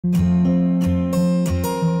Hi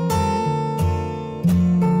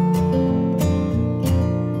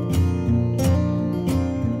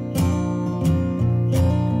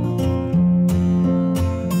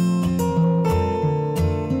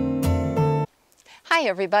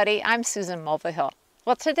everybody, I'm Susan Mulvihill.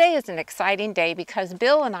 Well, today is an exciting day because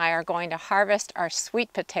Bill and I are going to harvest our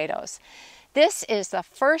sweet potatoes. This is the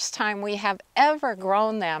first time we have ever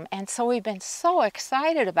grown them, and so we've been so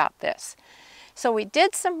excited about this. So we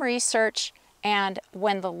did some research, and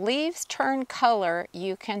when the leaves turn color,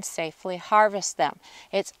 you can safely harvest them.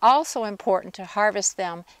 It's also important to harvest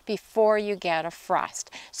them before you get a frost.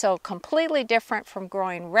 So completely different from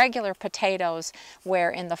growing regular potatoes, where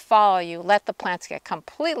in the fall you let the plants get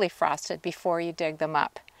completely frosted before you dig them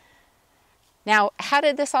up. Now, how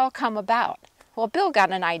did this all come about? Well, Bill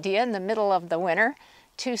got an idea in the middle of the winter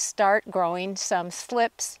to start growing some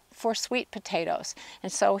slips for sweet potatoes.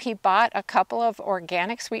 And so he bought a couple of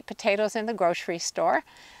organic sweet potatoes in the grocery store,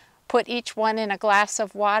 put each one in a glass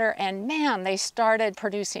of water, and man, they started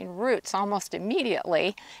producing roots almost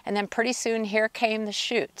immediately. And then pretty soon here came the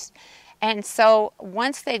shoots. And so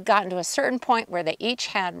once they'd gotten to a certain point where they each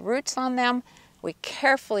had roots on them, we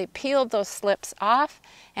carefully peeled those slips off,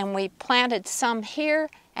 and we planted some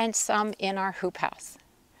here and some in our hoop house.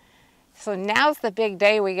 So now's the big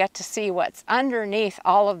day. We get to see what's underneath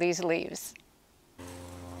all of these leaves.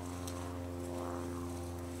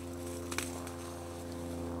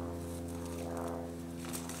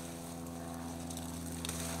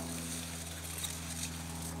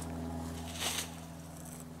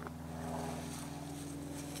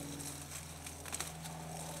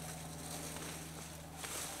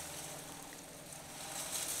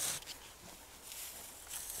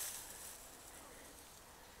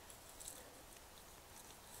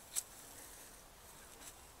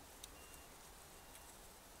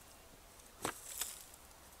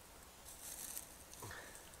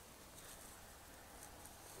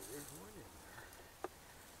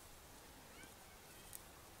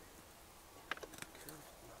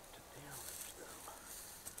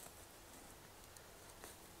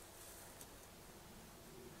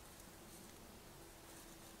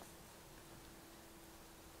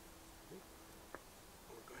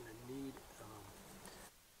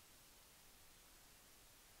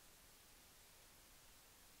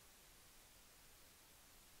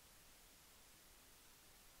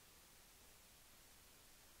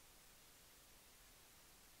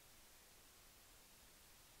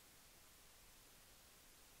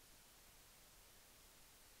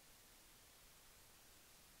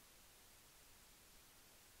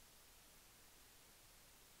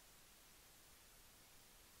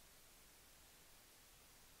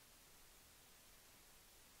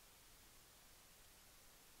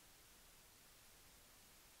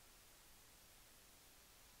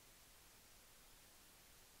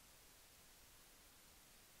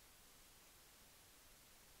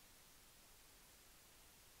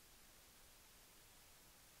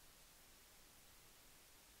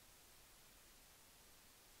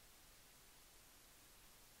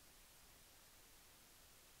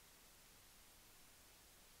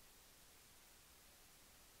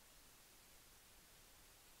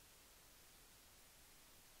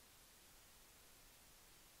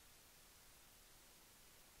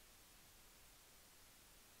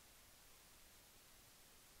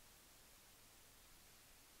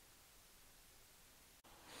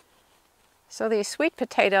 So these sweet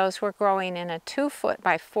potatoes were growing in a 2-foot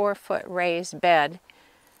by 4-foot raised bed,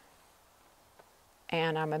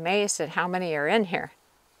 and I'm amazed at how many are in here.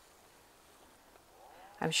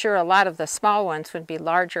 I'm sure a lot of the small ones would be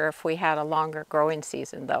larger if we had a longer growing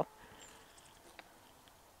season, though.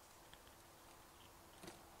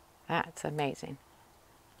 That's amazing.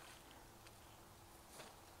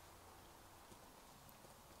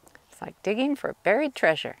 It's like digging for buried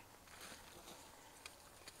treasure.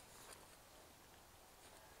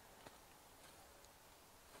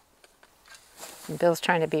 And Bill's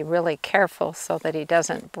trying to be really careful so that he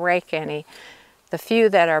doesn't break any. The few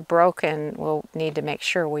that are broken, we'll need to make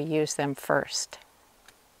sure we use them first.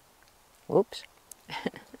 Whoops.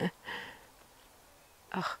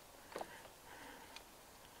 Oh.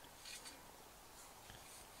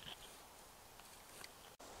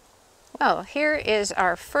 Well, here is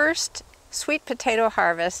our first sweet potato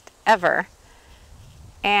harvest ever.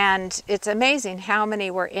 And it's amazing how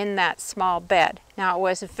many were in that small bed. Now, it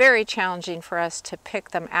was very challenging for us to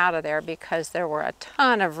pick them out of there because there were a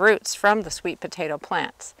ton of roots from the sweet potato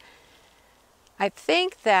plants. I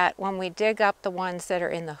think that when we dig up the ones that are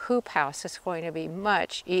in the hoop house, it's going to be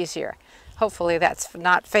much easier. Hopefully that's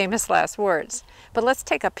not famous last words. But let's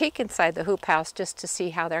take a peek inside the hoop house just to see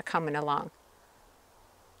how they're coming along.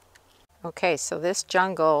 Okay, so this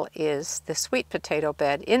jungle is the sweet potato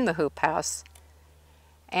bed in the hoop house.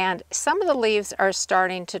 And some of the leaves are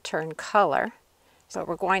starting to turn color. So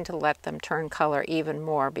we're going to let them turn color even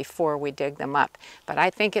more before we dig them up. But I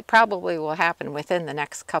think it probably will happen within the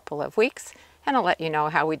next couple of weeks, and I'll let you know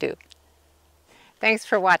how we do. Thanks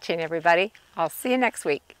for watching, everybody. I'll see you next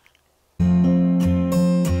week.